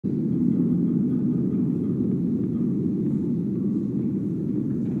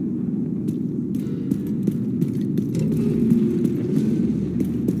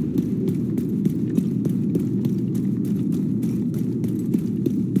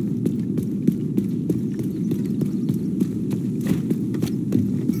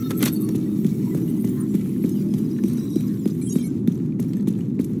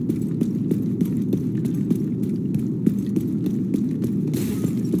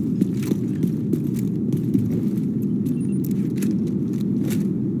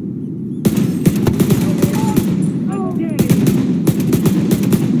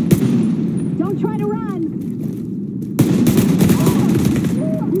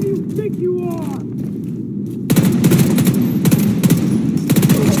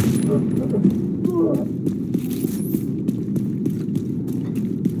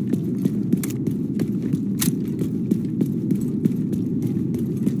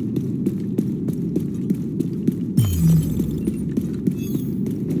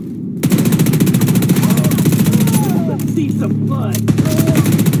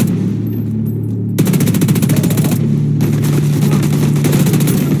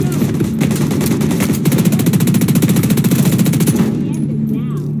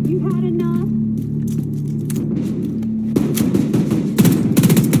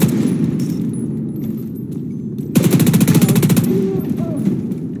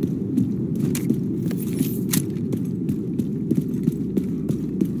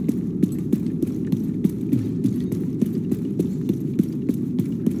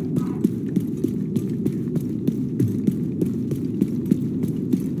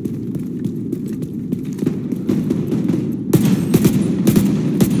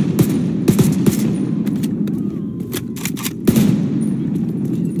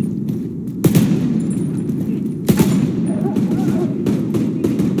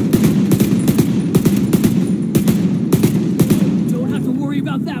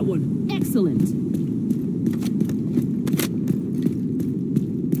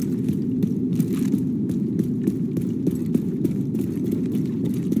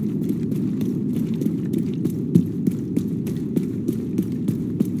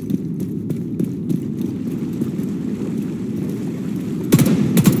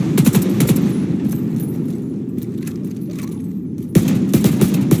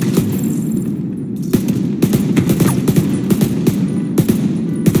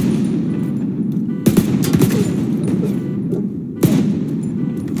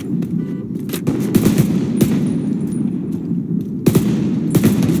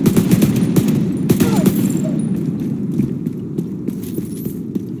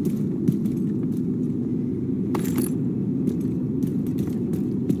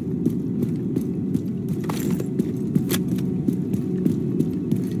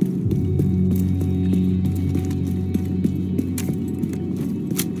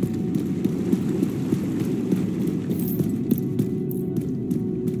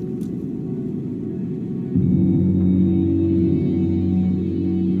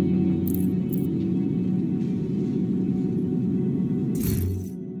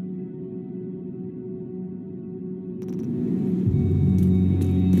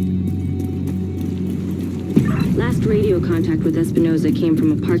last radio contact with Espinosa came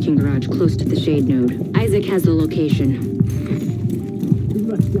from a parking garage close to the shade node. Isaac has the location. Who's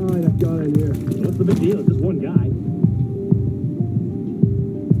that guy that got in here? What's the big deal? It's just one guy.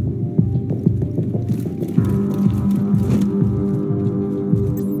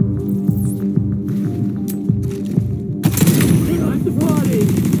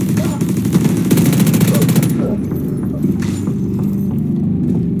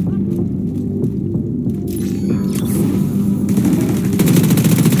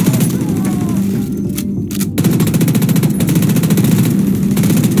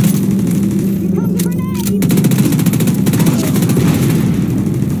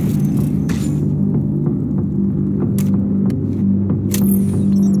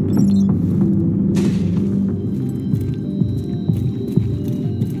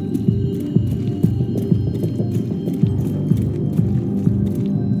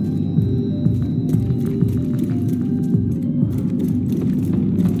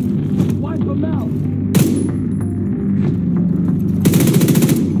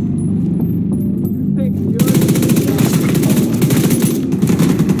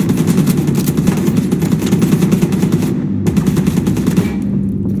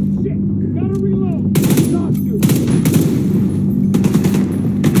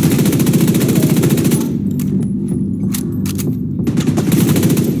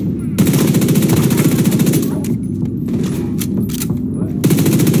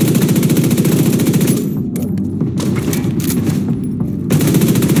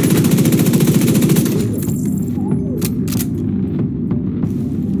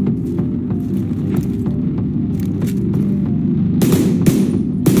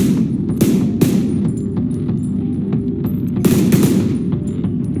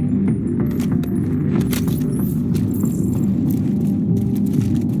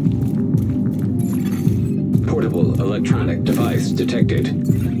 Electronic device detected. A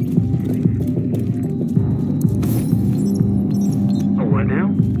what now?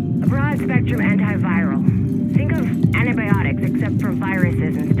 A broad-spectrum antiviral. Think of antibiotics except for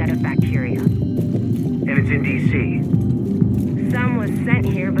viruses instead of bacteria. And it's in D.C. Some was sent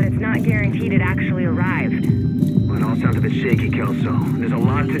here, but it's not guaranteed it actually arrived. Well, it all sounds a bit shaky, Kelso. There's a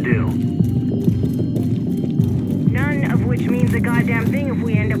lot to do. None of which means a goddamn thing if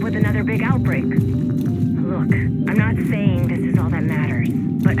we end up with another big outbreak. Look, I'm not saying this is all that matters,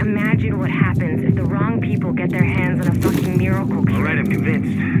 but imagine what happens if the wrong people get their hands on a fucking miracle cure. All right, I'm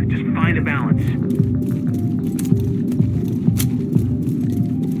convinced. Just find a balance.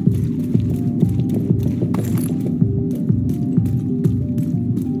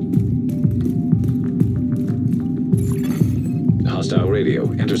 Hostile radio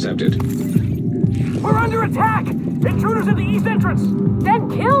intercepted. We're under attack! Intruders at the east entrance! Then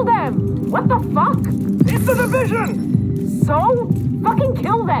kill them! What the fuck? It's the division! So? Fucking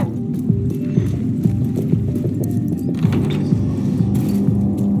kill them!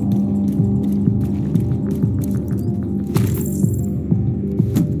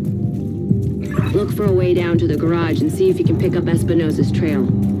 Look for a way down to the garage and see if you can pick up Espinosa's trail.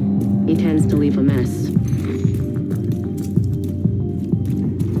 He tends to leave a mess.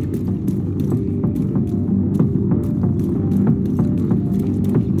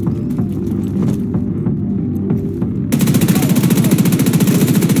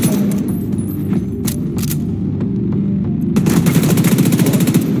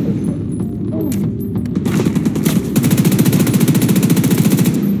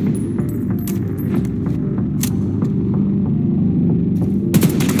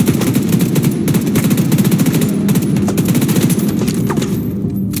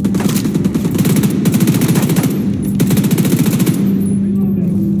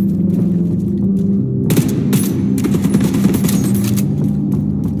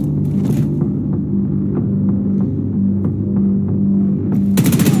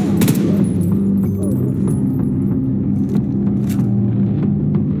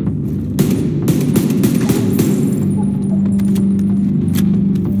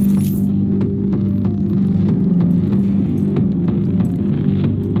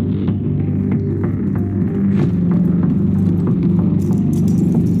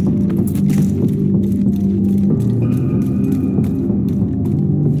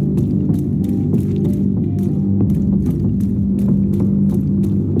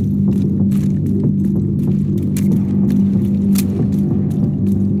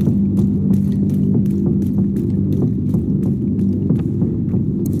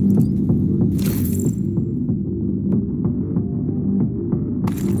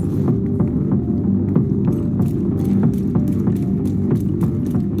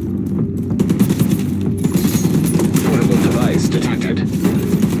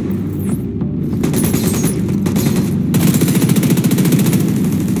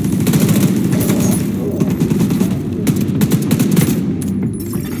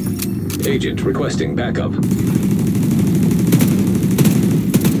 agent requesting backup.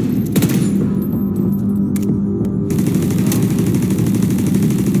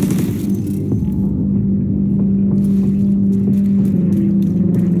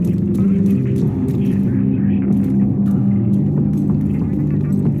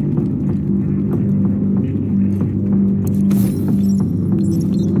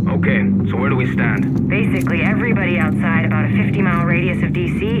 Basically, everybody outside about a 50-mile radius of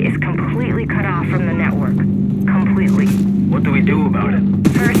DC is completely cut off from the network. Completely. What do we do about it?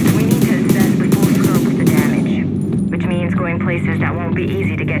 First, we need to assess the full scope of the damage, which means going places that won't be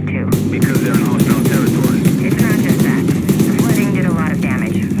easy to get to. Because they're in hostile territory. It's not just that. The flooding did a lot of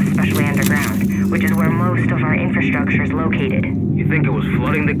damage, especially underground, which is where most of our infrastructure is located. You think it was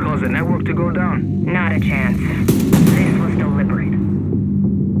flooding that caused the network to go down? Not a chance. This was deliberate.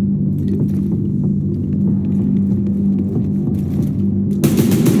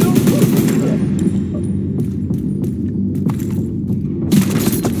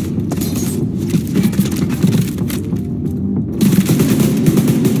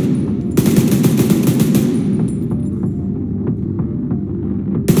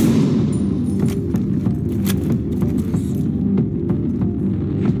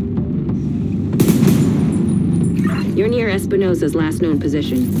 You're near Espinosa's last known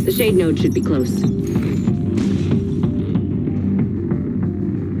position. The shade node should be close.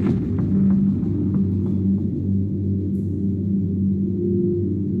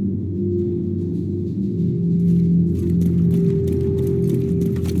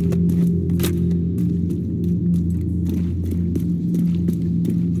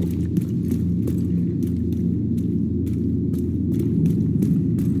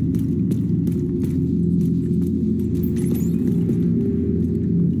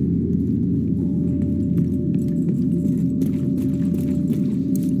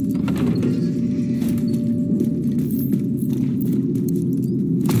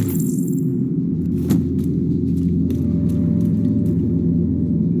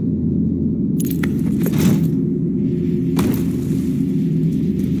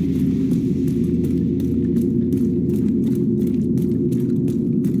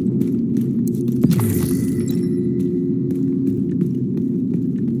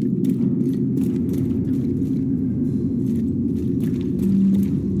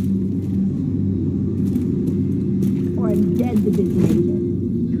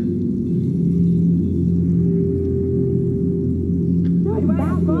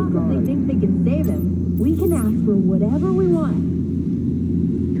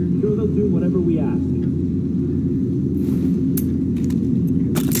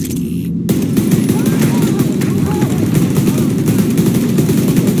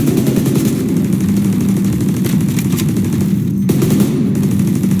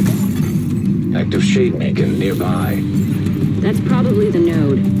 Active shade making nearby. That's probably the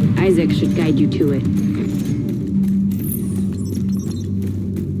node. Isaac should guide you to it.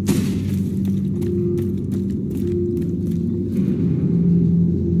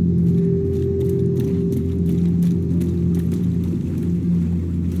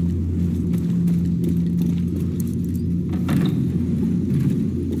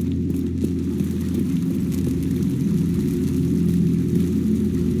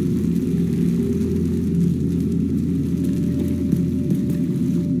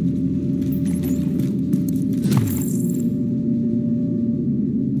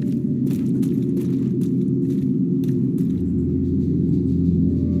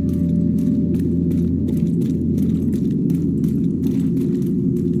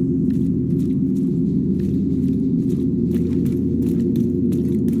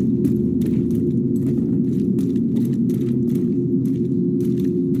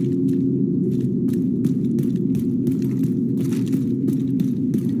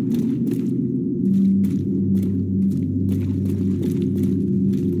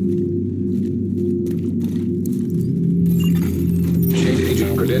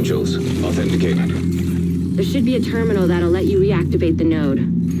 Credentials authenticated. There should be a terminal that'll let you reactivate the node.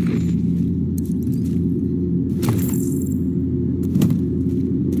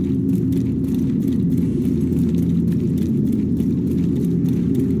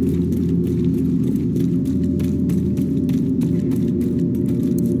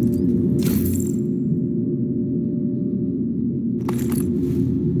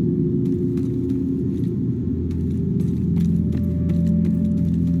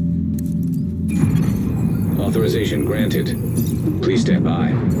 Authorization granted. Please stand by.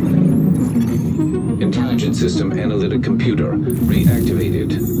 Intelligent System Analytic Computer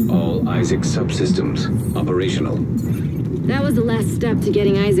reactivated. All Isaac subsystems operational. That was the last step to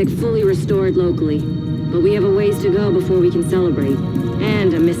getting Isaac fully restored locally. But we have a ways to go before we can celebrate.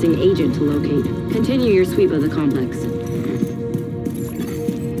 And a missing agent to locate. Continue your sweep of the complex.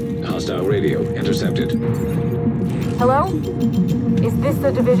 Hostile radio intercepted. Hello? Is this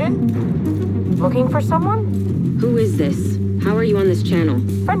the division? Looking for someone? Who is this? How are you on this channel?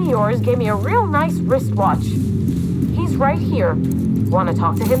 Friend of yours gave me a real nice wristwatch. He's right here. Want to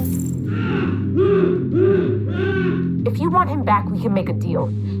talk to him? If you want him back, we can make a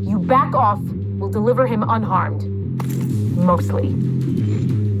deal. You back off, we'll deliver him unharmed. Mostly.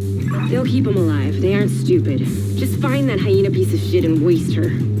 They'll keep him alive. They aren't stupid. Just find that hyena piece of shit and waste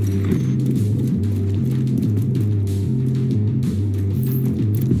her.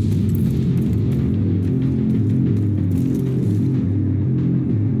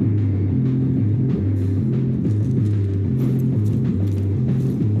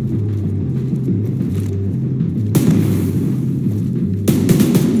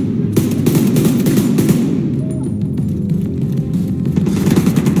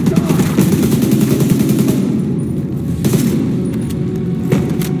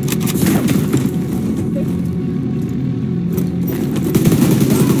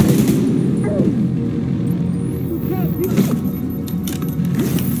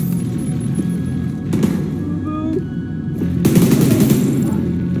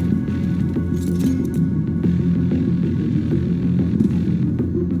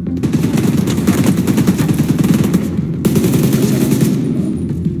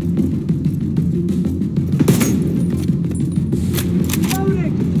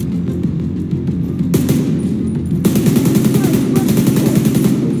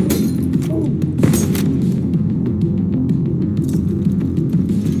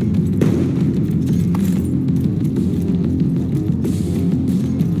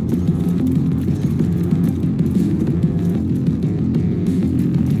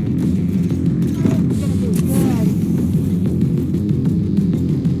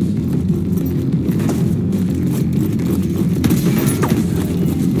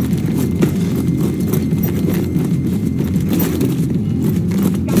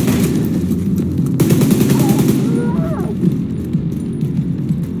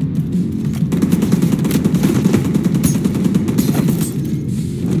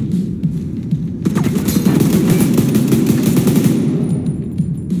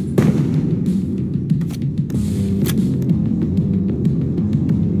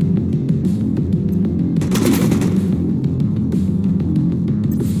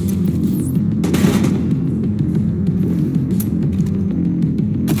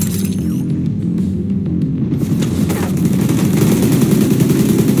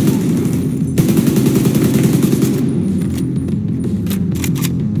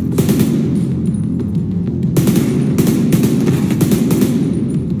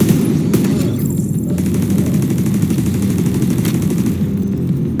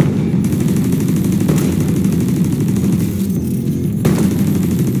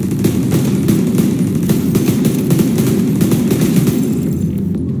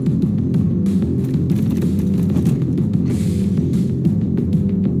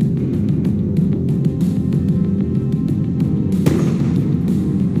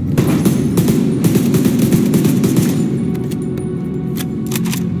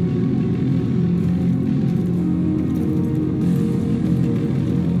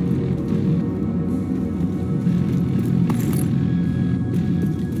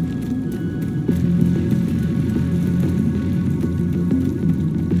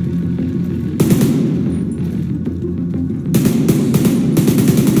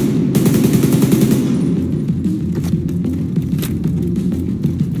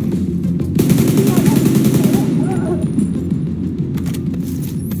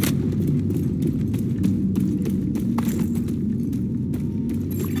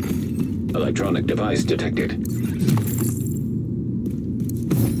 Electronic device detected.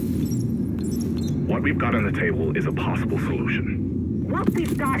 What we've got on the table is a possible solution. What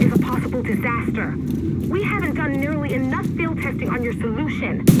we've got is a possible disaster. We haven't done nearly enough field testing on your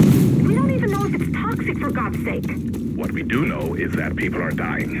solution. We don't even know if it's toxic, for God's sake. What we do know is that people are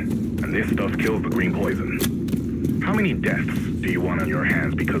dying, and this stuff kills the green poison. How many deaths do you want on your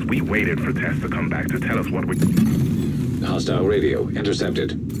hands because we waited for tests to come back to tell us what we... Hostile radio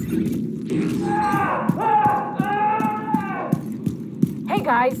intercepted. Hey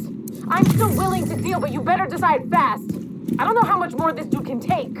guys, I'm still willing to deal, but you better decide fast. I don't know how much more this dude can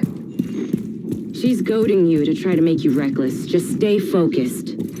take. She's goading you to try to make you reckless. Just stay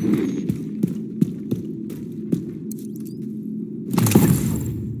focused.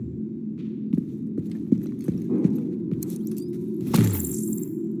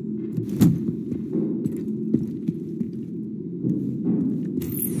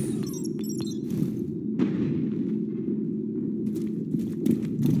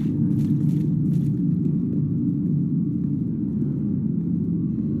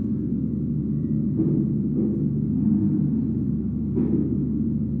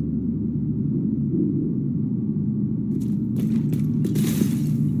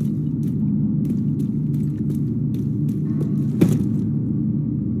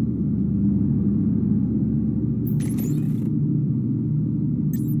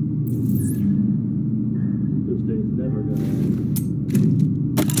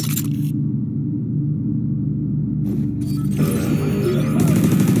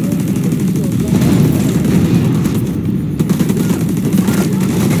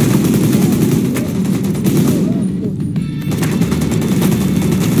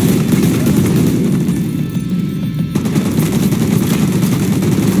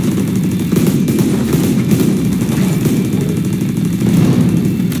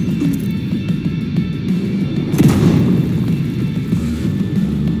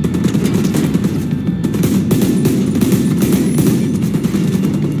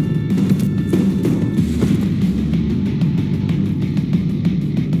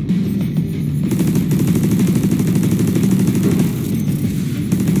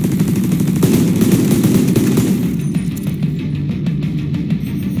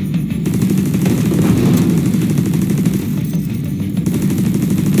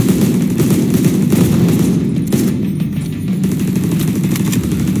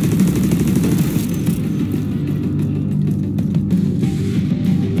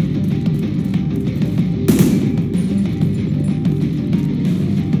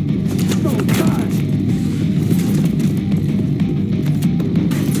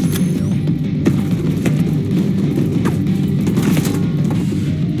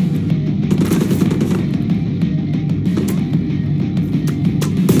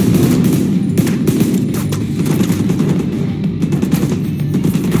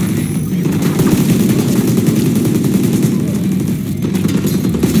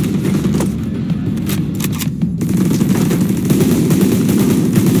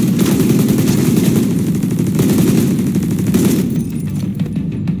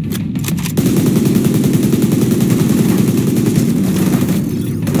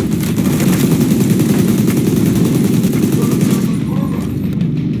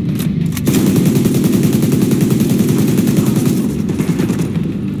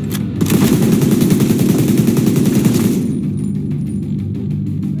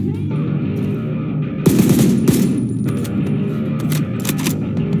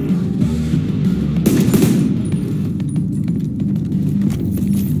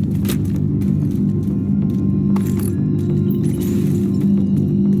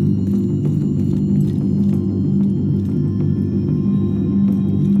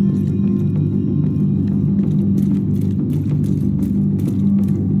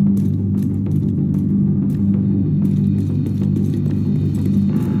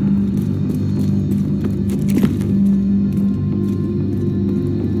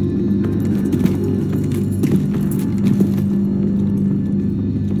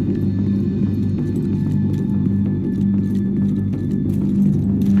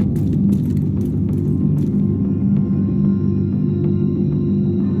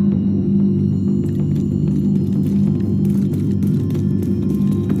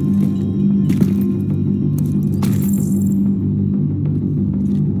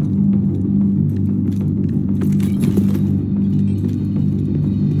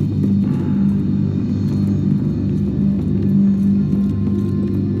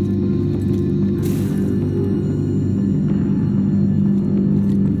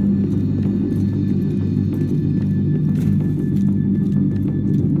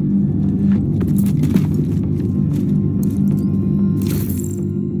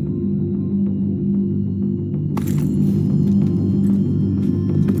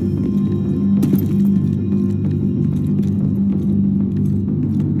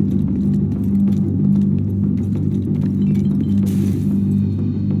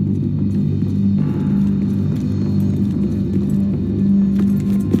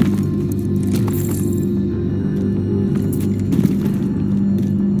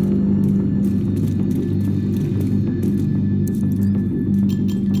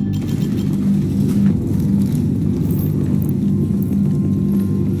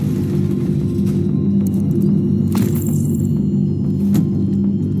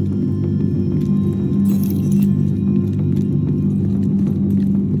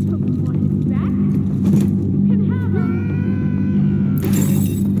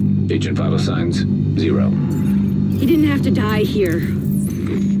 0. He didn't have to die here.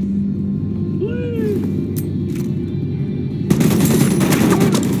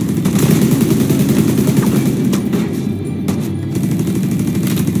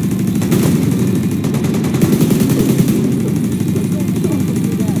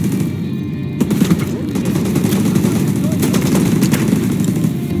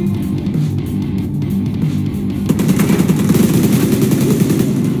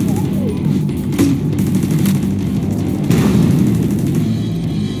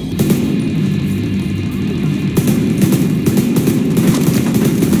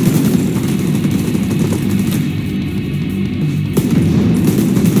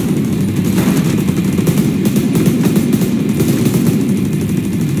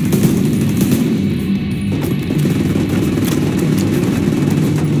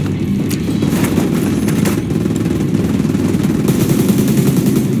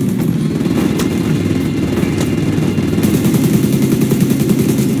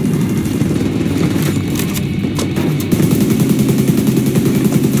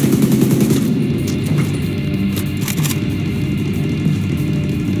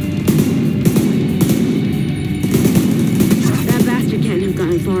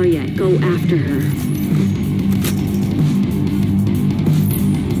 Go after her.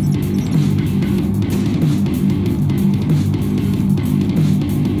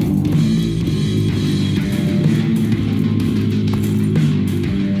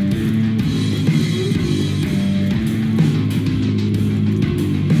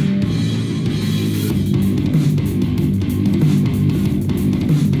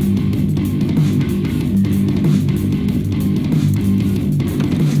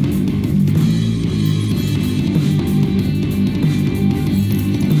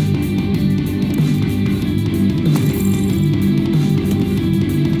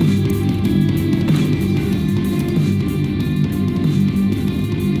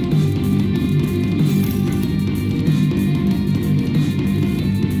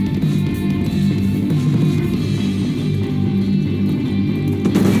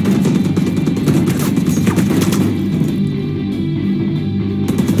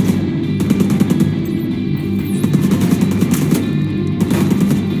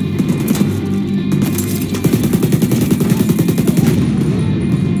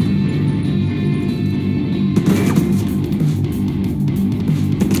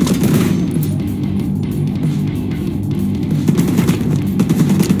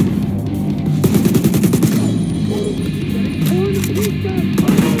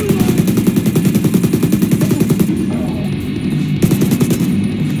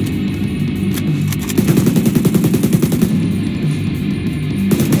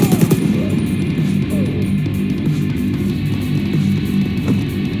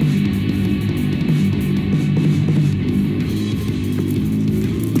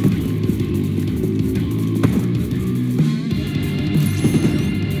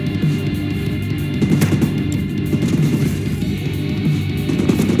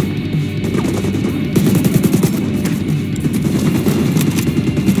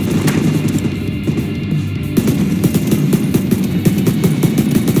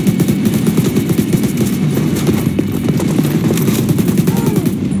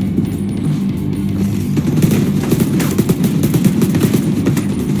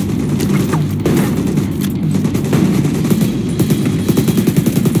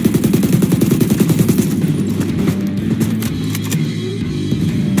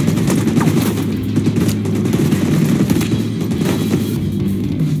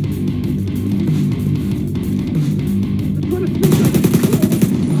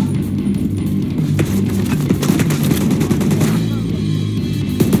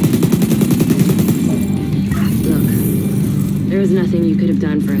 was nothing you could have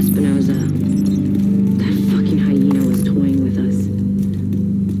done for Espinosa. That fucking hyena was toying with us.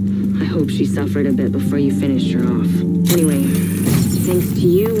 I hope she suffered a bit before you finished her off. Anyway, thanks to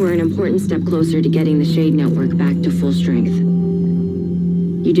you, we're an important step closer to getting the Shade Network back to full strength.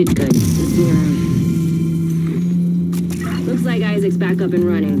 You did good. See you around. Looks like Isaac's back up and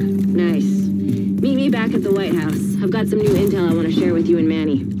running. Nice. Meet me back at the White House. I've got some new intel I want to share with you and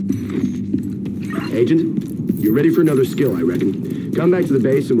Manny. Agent, you're ready for another skill, I reckon. Come back to the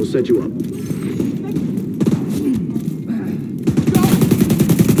base and we'll set you up.